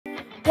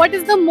What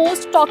is the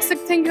most toxic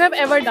thing you have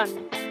ever done?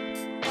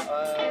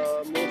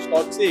 Most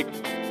toxic.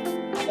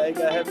 Like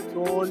I have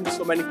thrown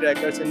so many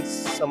crackers in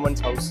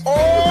someone's house.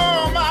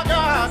 Oh my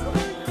God!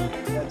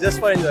 Yeah, just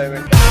for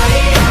enjoyment.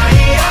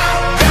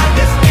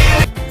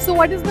 So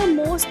what is the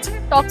most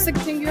toxic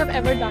thing you have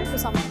ever done to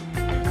someone?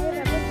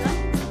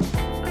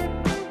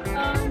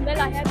 Well,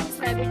 I have this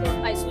habit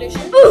of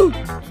isolation. I'm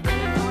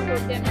not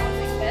okay, I'm not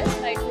doing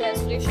best. I do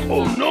isolation.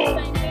 Oh no!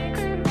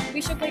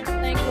 We should be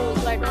इतना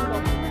close, I don't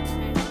talk to them.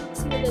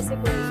 इसी वजह से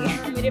कोई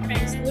मेरे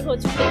friends दूर हो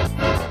चुके हैं.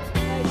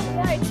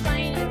 Yeah, it's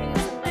fine. I think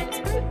sometimes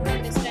people don't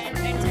understand,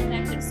 and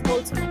sometimes it's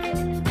also not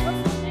good.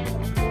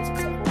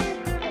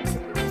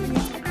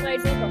 So I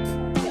do talk to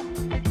them. Yeah.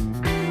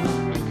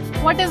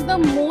 What is the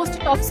most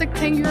toxic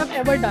thing you have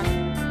ever done?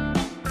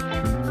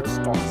 Most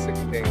toxic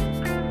thing.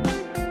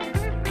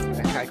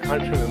 I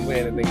can't remember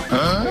anything.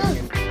 I'm a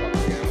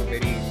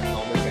very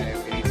normal guy,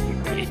 very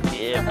sweet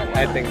guy.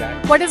 I think that.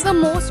 What is the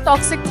most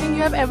toxic thing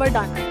you have ever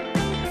done?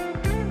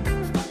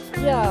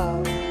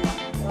 Yeah,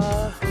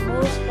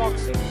 most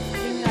toxic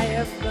thing I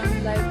have done,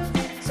 like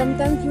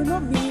sometimes we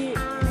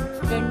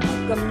tend to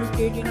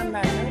communicate in a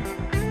manner,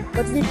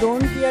 but we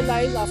don't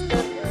realize after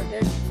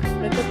that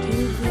the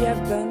thing we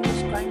have done is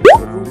kind of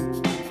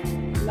rude.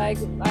 Like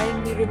I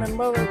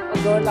remember a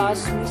girl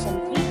asked me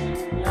something,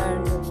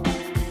 and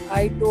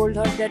I told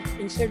her that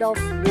instead of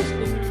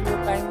wasting your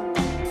time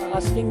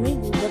asking me,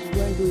 you just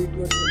go and do it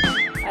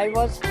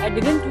yourself. I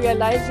didn't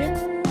realize it,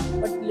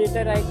 but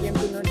later I came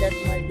to know that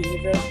my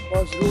behavior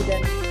was rude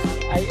and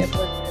I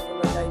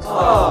apologized.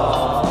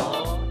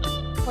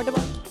 What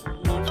about?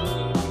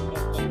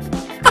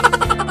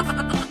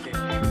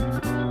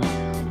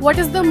 What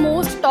is the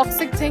most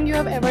toxic thing you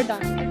have ever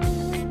done?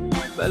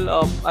 Well,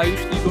 I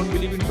usually don't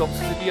believe in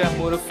toxicity. I'm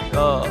more of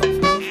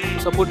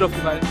supporter of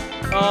humanity.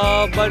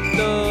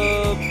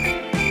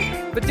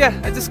 But yeah,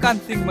 I just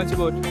can't think much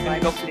about any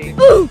toxicity.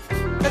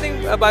 I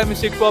think by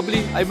mistake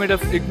probably I might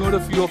have ignored a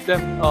few of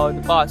them in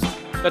the past.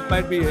 That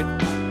might be it.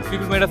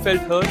 People might have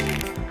felt hurt,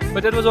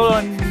 but that was all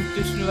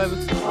unintentional, I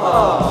would say.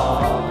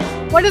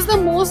 What is the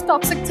most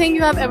toxic thing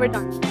you have ever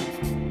done?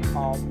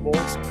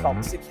 Most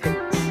toxic things.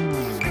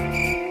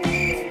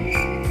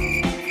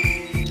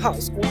 हाँ,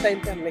 school time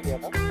पे हमने किया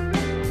था.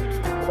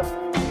 मतलब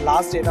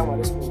last day था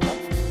हमारे school का.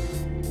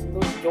 तो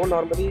जो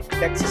नॉर्मली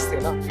टैक्सेस थे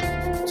ना,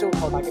 उसे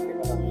उठा के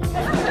फेंका था.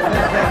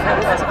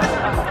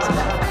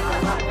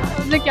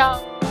 तुमने क्या?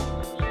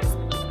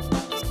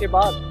 उसके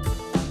बाद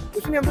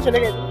कुछ नहीं, हम तो चले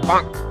गए थे.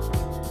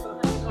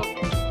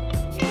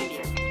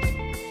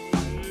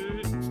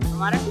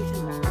 हमारा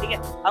ट्यूशन था, ठीक है.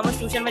 हम उस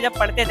ट्यूशन में जब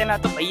पढ़ते थे ना,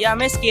 तो भैया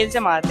हमें स्केल से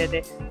मारते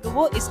थे. तो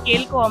वो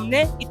स्केल को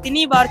हमने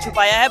इतनी बार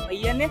छुपाया है,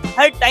 भैया ने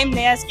हर टाइम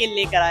नया स्केल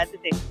लेकर आते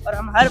थे और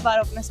हम हर बार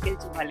अपना स्केल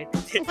छुपा लेते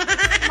थे.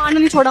 मारना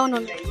नहीं छोड़ा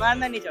उन्होंने?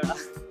 मारना नहीं छोड़ा.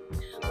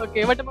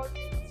 Okay, what about?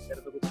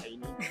 मेरा तो कुछ है ही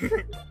नहीं.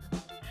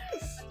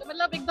 तो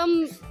मतलब एकदम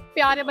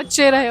प्यारे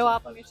बच्चे रहे हो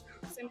आप हमेशा.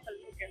 सिंपल.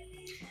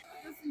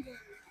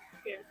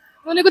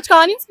 उन्होंने कुछ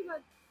कहा नहीं इसके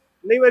बाद?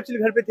 नहीं, वो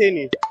एक्चुअली घर पे थे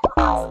नहीं.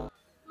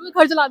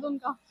 घर चला दो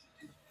उनका.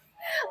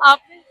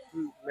 आपने?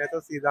 मैं तो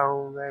सीधा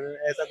हूँ,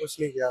 मैंने ऐसा कुछ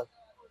नहीं किया.